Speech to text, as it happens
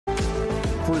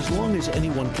For as long as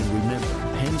anyone can remember,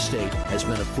 Penn State has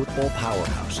been a football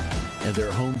powerhouse, and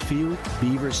their home field,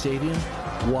 Beaver Stadium,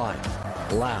 wide,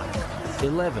 loud,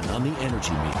 11 on the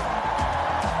energy meter.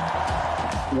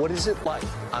 What is it like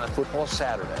on a football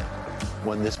Saturday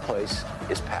when this place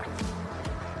is packed?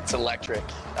 It's electric.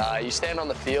 You stand on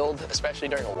the field, especially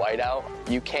during a whiteout,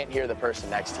 you can't hear the person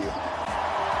next to you.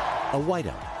 A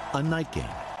whiteout, a night game,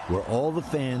 where all the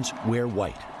fans wear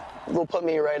white. They'll put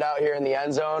me right out here in the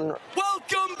end zone.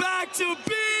 Welcome back to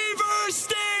Beaver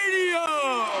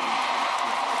Stadium!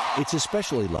 It's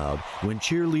especially loud when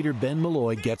cheerleader Ben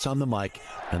Malloy gets on the mic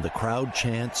and the crowd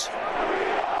chants.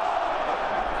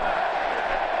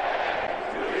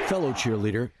 Fellow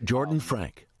cheerleader Jordan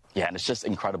Frank. Yeah, and it's just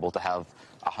incredible to have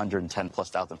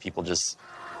 110,000+ people just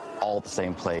all at the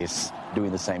same place,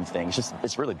 doing the same thing.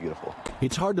 It's really beautiful.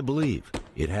 It's hard to believe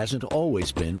it hasn't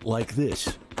always been like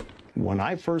this. When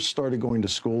I first started going to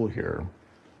school here,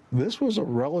 this was a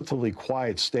relatively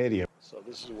quiet stadium.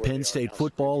 Penn State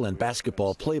football and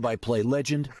basketball play-by-play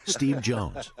legend Steve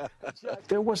Jones.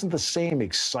 There wasn't the same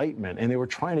excitement, and they were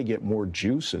trying to get more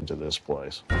juice into this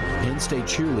place. Penn State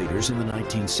cheerleaders in the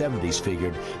 1970s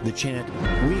figured the chant,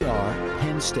 "We are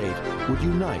Penn State," would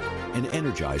unite and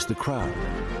energize the crowd.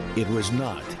 It was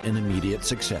not an immediate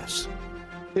success.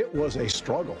 It was a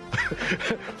struggle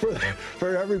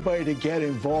for everybody to get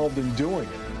involved in doing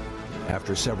it.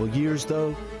 After several years,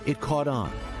 though, it caught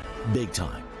on, big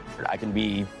time. I can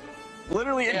be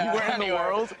literally anywhere in the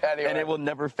world, anywhere. and it will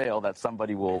never fail that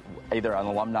somebody will, either an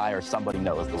alumni or somebody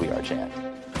knows the We Are chant.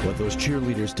 What those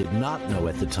cheerleaders did not know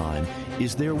at the time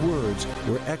is their words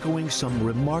were echoing some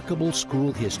remarkable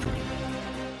school history.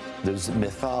 There's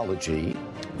mythology.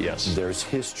 Yes. There's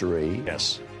history.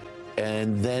 Yes.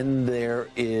 And then there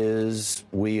is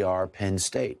We Are Penn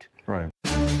State. Right.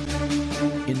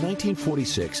 In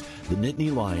 1946, the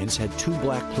Nittany Lions had two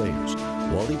black players,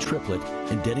 Wally Triplett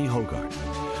and Denny Hogarth.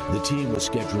 The team was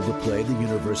scheduled to play the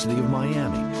University of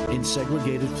Miami in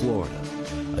segregated Florida.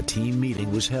 A team meeting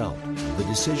was held. The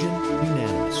decision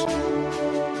unanimous.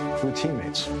 We're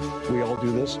teammates. We all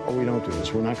do this or we don't do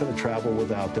this. We're not going to travel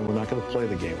without them. We're not going to play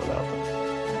the game without them.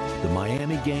 The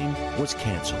Miami game was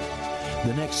canceled.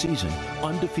 The next season,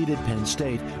 undefeated Penn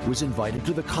State was invited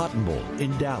to the Cotton Bowl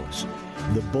in Dallas.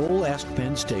 The bowl asked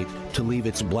Penn State to leave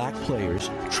its black players,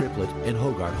 Triplett and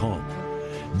Hogarth, home.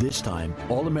 This time,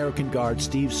 All-American guard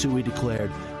Steve Suey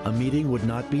declared a meeting would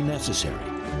not be necessary.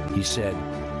 He said,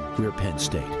 "We're Penn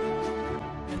State."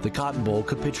 The Cotton Bowl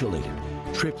capitulated.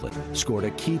 Triplett scored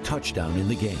a key touchdown in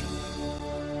the game.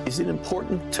 Is it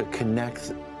important to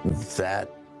connect that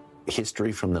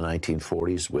history from the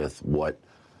 1940s with what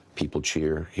people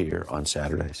cheer here on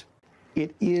Saturdays?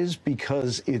 It is,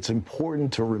 because it's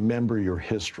important to remember your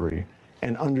history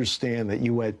and understand that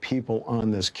you had people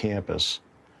on this campus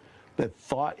that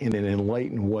thought in an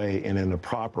enlightened way and in a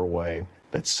proper way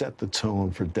that set the tone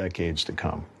for decades to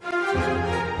come.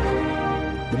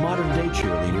 The modern-day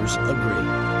cheerleaders agree.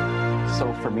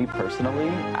 So for me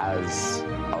personally, as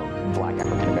a black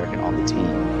African-American on the team,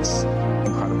 it's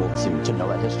incredible to know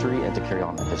that history and to carry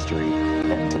on that history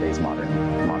in today's modern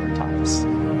times.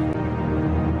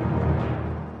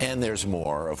 And there's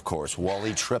more, of course.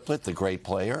 Wally Triplett, the great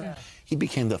player, he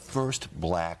became the first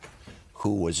black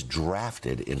who was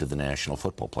drafted into the National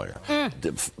Football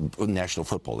National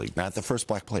Football League. Not the first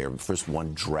black player, the first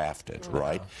one drafted,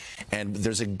 right? And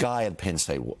there's a guy at Penn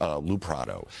State, Lou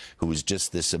Prado, who is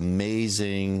just this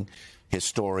amazing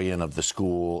historian of the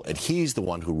school, and he's the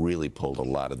one who really pulled a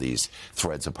lot of these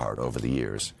threads apart over the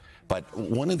years. But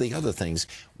one of the other things,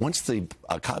 once the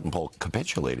Cotton Bowl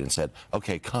capitulated and said,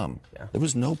 okay, come, there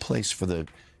was no place for the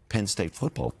Penn State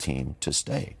football team to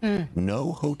stay.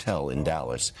 No hotel in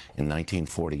Dallas in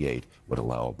 1948 would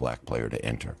allow a black player to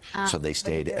enter. So they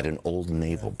stayed at an old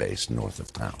naval base north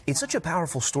of town. It's such a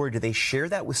powerful story. Do they share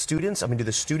that with students? I mean, do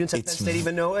the students at Penn State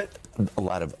even know it? A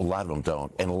lot of them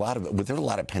don't. And there are a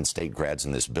lot of Penn State grads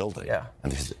in this building. Yeah.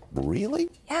 And they said, really?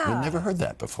 Yeah. We've never heard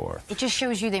that before. It just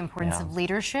shows you the importance of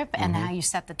leadership and how you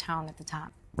set the tone at the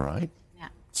top. Right? Yeah.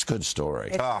 It's a good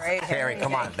story. Great. Carrie,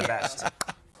 come on, the best.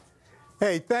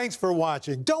 Hey, thanks for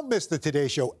watching. Don't miss the Today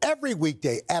Show every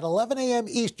weekday at 11 a.m.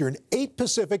 Eastern, 8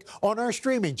 Pacific on our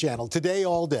streaming channel, Today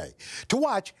All Day. To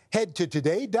watch, head to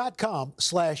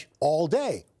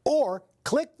today.com/allday or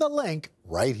click the link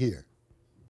right here.